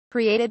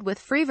Created with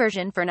free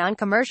version for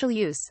non-commercial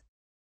use.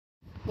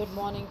 Good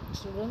morning,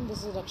 children.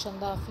 This is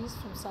Rakshanda Hafiz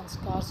from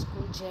Sanskar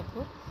School,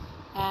 Jaipur,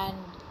 and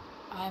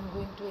I am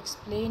going to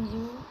explain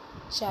you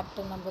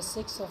chapter number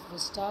 6 of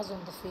Vistas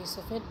on the Face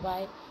of It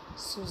by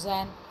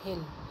Suzanne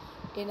Hill.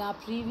 In our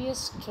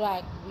previous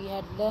track, we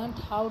had learnt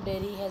how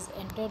Derry has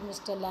entered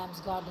Mr. Lamb's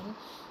garden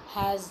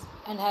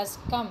has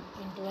come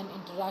into an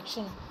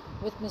interaction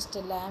with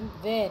Mr. Lamb,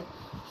 where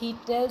he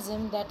tells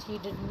him that he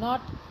did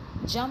not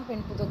jump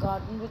into the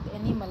garden with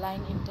any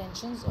malign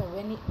intentions or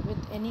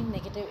with any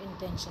negative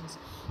intentions.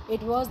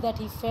 It was that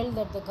he felt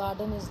that the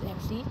garden is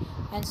empty,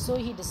 and so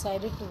he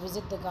decided to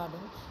visit the garden.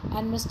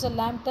 And Mr.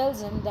 Lamb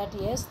tells him that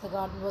yes, the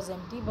garden was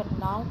empty, but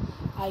now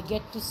I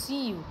get to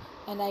see you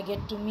and I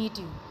get to meet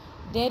you.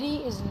 Derry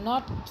is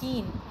not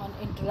keen on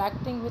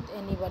interacting with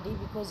anybody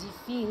because he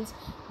feels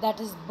that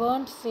his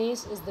burnt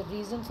face is the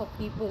reason for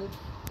people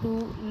to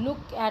look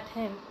at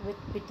him with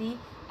pity,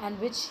 and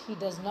which he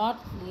does not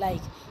like.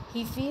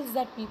 He feels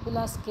that people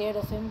are scared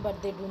of him,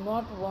 but they do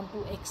not want to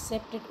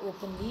accept it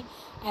openly,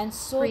 and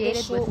so Created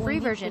they show with free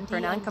only version pity for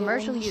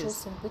non-commercial and they only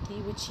use. show sympathy,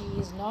 which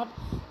he is not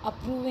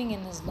approving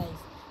in his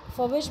life.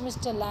 For which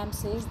Mr. Lamb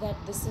says that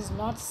this is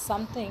not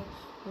something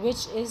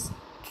which is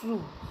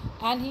true,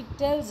 and he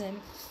tells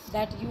him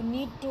that you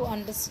need to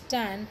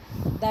understand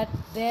that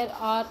there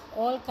are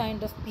all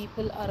kind of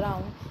people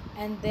around,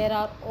 and there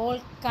are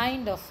all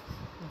kind of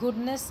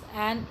goodness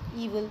and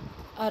evil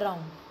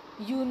around.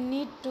 You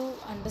need to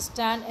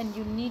understand and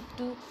you need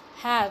to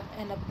have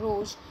an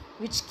approach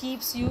which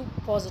keeps you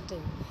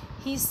positive.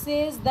 He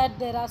says that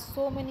there are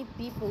so many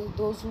people,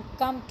 those who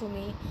come to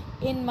me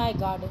in my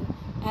garden,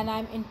 and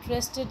I'm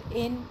interested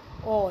in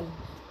all.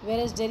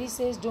 Whereas Derry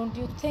says, don't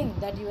you think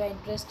that you are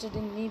interested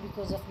in me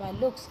because of my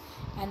looks?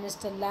 And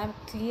Mr. Lamb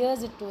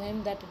clears it to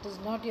him that it is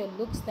not your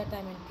looks that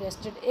I'm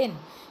interested in.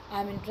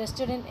 I'm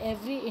interested in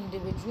every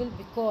individual,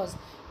 because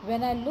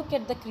when I look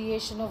at the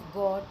creation of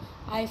God,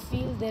 I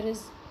feel there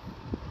is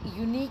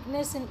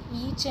uniqueness in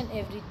each and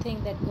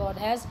everything that God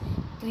has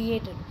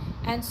created.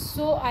 And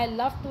so I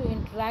love to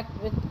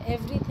interact with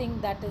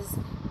everything that is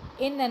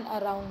in and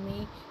around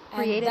me,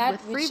 and Created that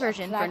with free which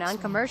version for attracts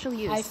non-commercial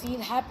me. use. I feel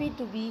happy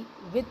to be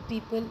with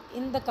people,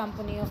 in the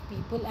company of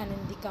people, and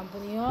in the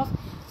company of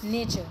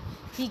nature.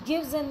 He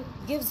gives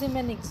him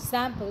an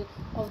example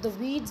of the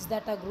weeds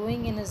that are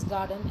growing in his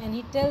garden, and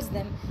he tells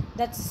them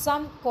that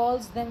some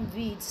calls them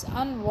weeds,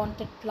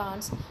 unwanted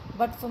plants,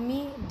 but for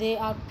me they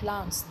are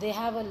plants. They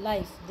have a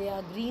life, they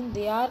are green,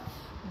 they are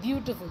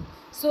beautiful.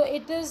 So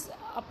it is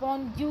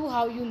upon you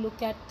how you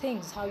look at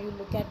things, how you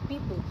look at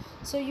people.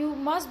 So you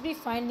must be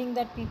finding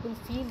that people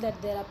feel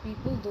that there are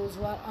people, those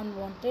who are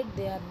unwanted,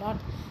 they are not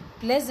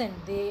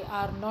pleasant, they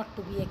are not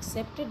to be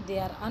accepted, they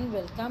are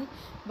unwelcome.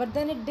 But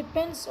then it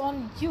depends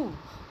on you,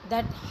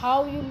 that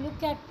how you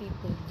look at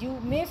people. You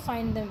may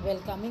find them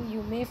welcoming,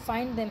 you may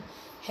find them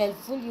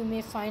helpful, you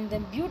may find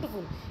them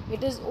beautiful.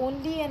 It is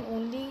only and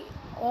only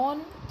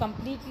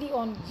completely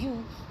on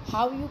you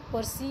how you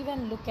perceive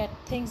and look at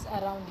things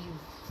around you.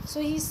 So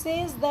he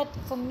says that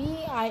for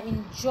me, I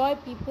enjoy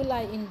people,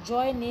 I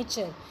enjoy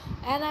nature,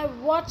 and I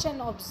watch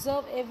and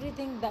observe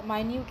everything that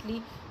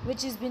minutely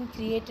which has been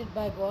created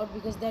by God,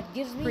 because that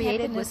gives me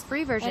Created happiness with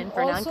free version and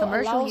for also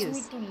non-commercial allows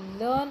use. me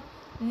to learn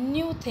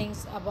new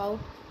things about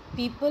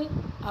people,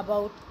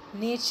 about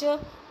nature,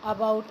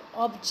 about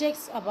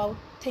objects, about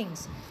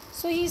things.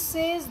 So he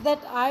says that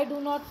I do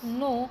not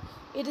know.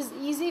 It is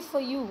easy for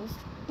you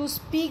to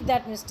speak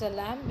that, Mr.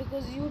 Lamb,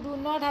 because you do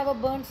not have a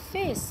burnt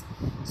face.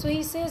 So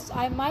he says,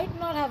 I might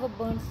not have a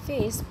burnt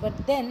face,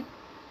 but then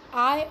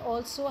I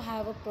also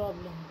have a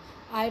problem.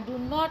 I do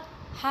not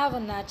have a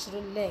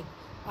natural leg.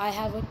 I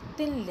have a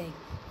thin leg,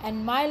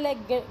 and my leg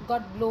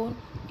got blown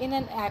in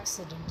an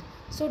accident.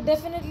 So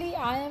definitely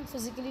I am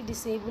physically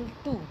disabled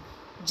too.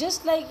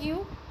 Just like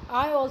you,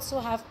 I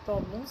also have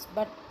problems,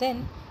 but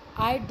then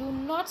I do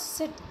not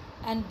sit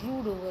and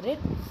brood over it.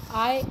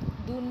 I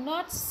do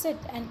not sit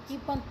and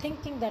keep on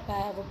thinking that I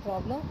have a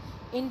problem.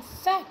 In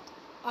fact,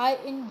 I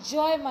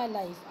enjoy my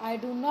life. I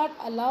do not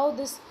allow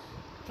this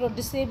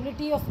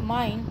disability of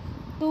mine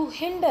to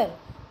hinder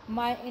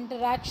my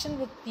interaction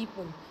with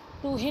people,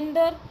 to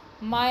hinder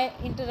my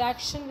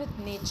interaction with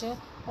nature,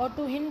 or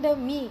to hinder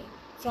me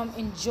from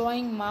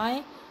enjoying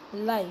my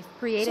life.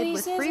 Created So he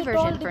with says free it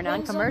all version for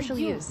depends on non-commercial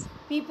you. use.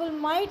 People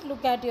might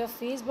look at your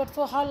face, but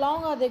for how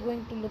long are they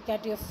going to look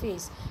at your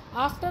face?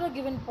 After a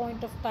given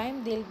point of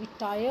time, they'll be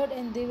tired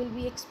and they will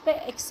be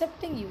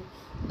accepting you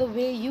the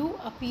way you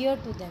appear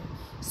to them.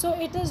 So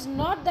it is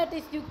not that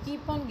if you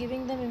keep on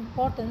giving them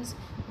importance,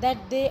 that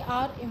they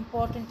are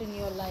important in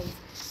your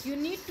life. You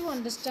need to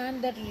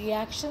understand that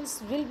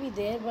reactions will be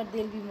there, but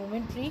they'll be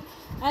momentary,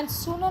 and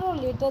sooner or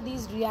later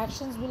these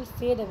reactions will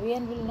fade away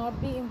and will not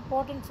be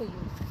important for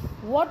you.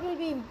 What will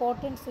be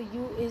important for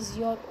you is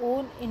your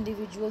own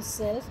individual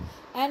self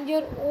and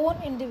your own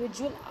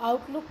individual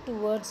outlook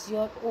towards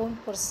your own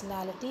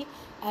personality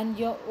and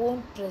your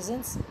own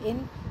presence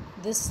in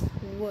this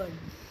world.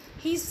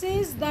 He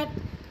says that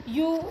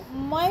you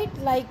might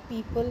like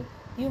people,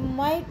 you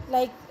might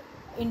like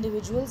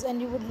individuals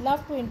and you would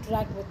love to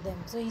interact with them.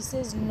 So he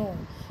says no.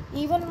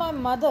 Even my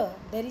mother,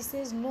 there he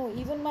says no,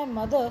 even my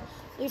mother,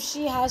 if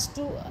she has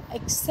to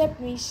accept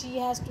me, she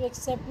has to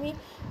accept me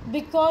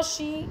because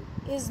she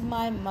is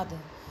my mother.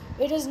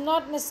 It is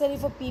not necessary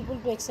for people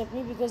to accept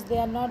me because they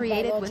are not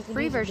Created with biologically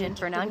free version related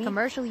for to me,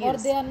 non-commercial or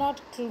use. they are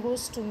not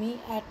close to me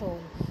at all.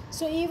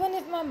 So even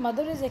if my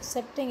mother is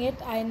accepting it,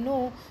 I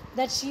know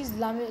that she is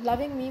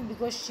loving me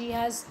because she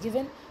has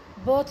given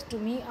birth to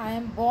me. I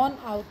am born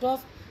out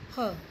of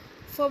her.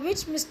 For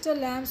which Mr.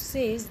 Lamb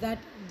says that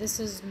this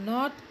is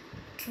not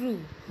true.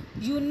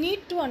 You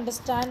need to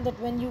understand that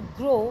when you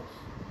grow,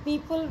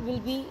 people will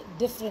be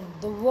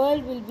different, the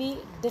world will be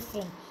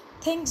different,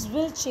 things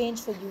will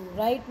change for you.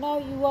 Right now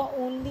you are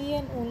only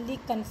and only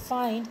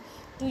confined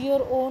to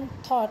your own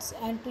thoughts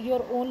and to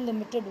your own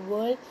limited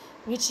world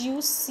which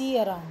you see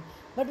around.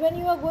 But when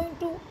you are going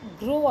to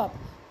grow up,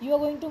 you are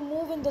going to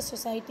move in the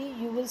society,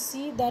 you will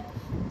see that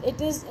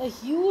it is a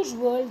huge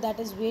world that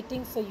is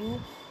waiting for you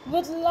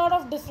with a lot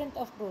of different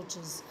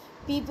approaches.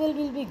 People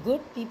will be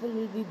good, people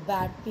will be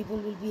bad, people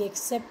will be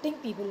accepting,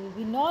 people will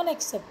be non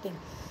accepting.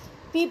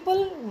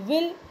 People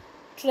will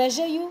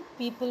treasure you,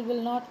 people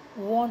will not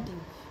want you.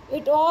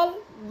 It all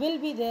will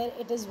be there.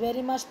 It is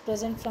very much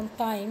present from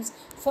times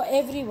for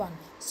everyone.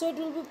 So it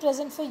will be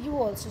present for you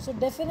also. So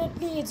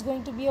definitely it's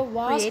going to be a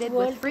vast Created with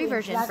world to free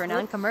version for interact with,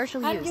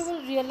 non-commercial and you use.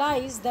 will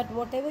realize that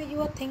whatever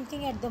you are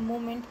thinking at the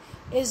moment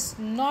is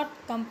not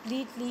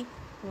completely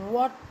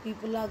what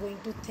people are going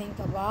to think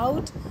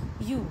about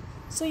you.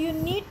 So you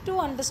need to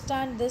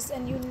understand this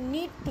and you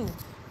need to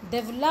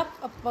develop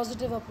a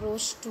positive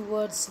approach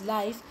towards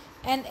life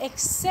and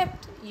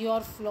accept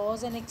your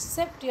flaws and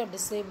accept your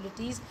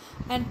disabilities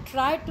and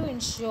try to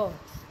ensure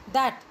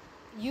that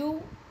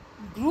you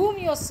groom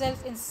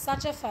yourself in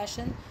such a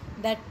fashion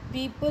that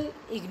people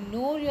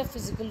ignore your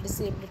physical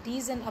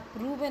disabilities and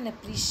approve and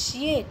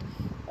appreciate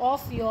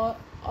of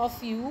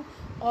you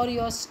or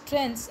your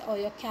strengths or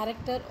your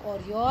character or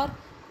your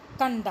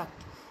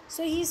conduct.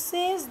 So he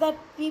says that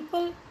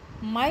people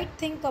might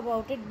think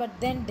about it, but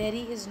then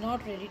Derry is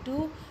not ready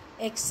to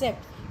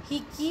accept.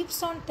 He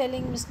keeps on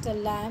telling Mr.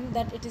 Lamb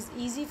that it is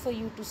easy for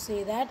you to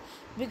say that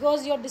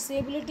because your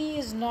disability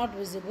is not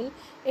visible.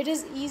 It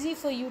is easy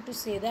for you to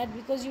say that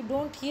because you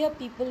don't hear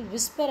people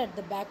whisper at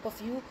the back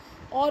of you,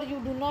 or you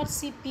do not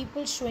see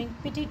people showing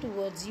pity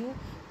towards you,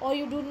 or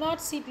you do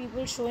not see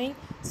people showing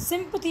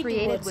sympathy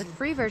Created towards with you.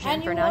 free version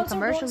And for you also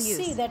non-commercial don't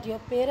see use. that your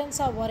parents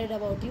are worried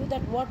about you,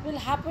 that what will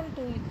happen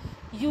to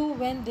you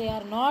when they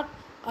are not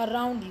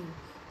around you.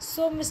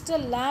 So Mr.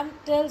 Lamb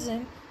tells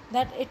him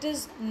that it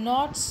is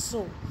not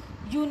so.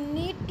 You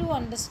need to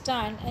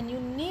understand and you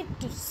need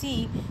to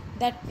see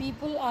that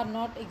people are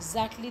not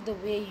exactly the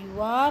way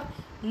you are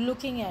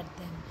looking at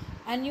them.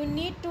 And you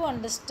need to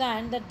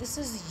understand that this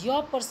is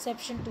your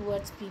perception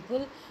towards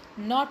people,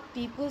 not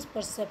people's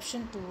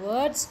perception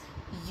towards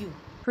you.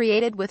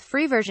 Created with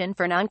free version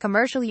for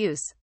non-commercial use.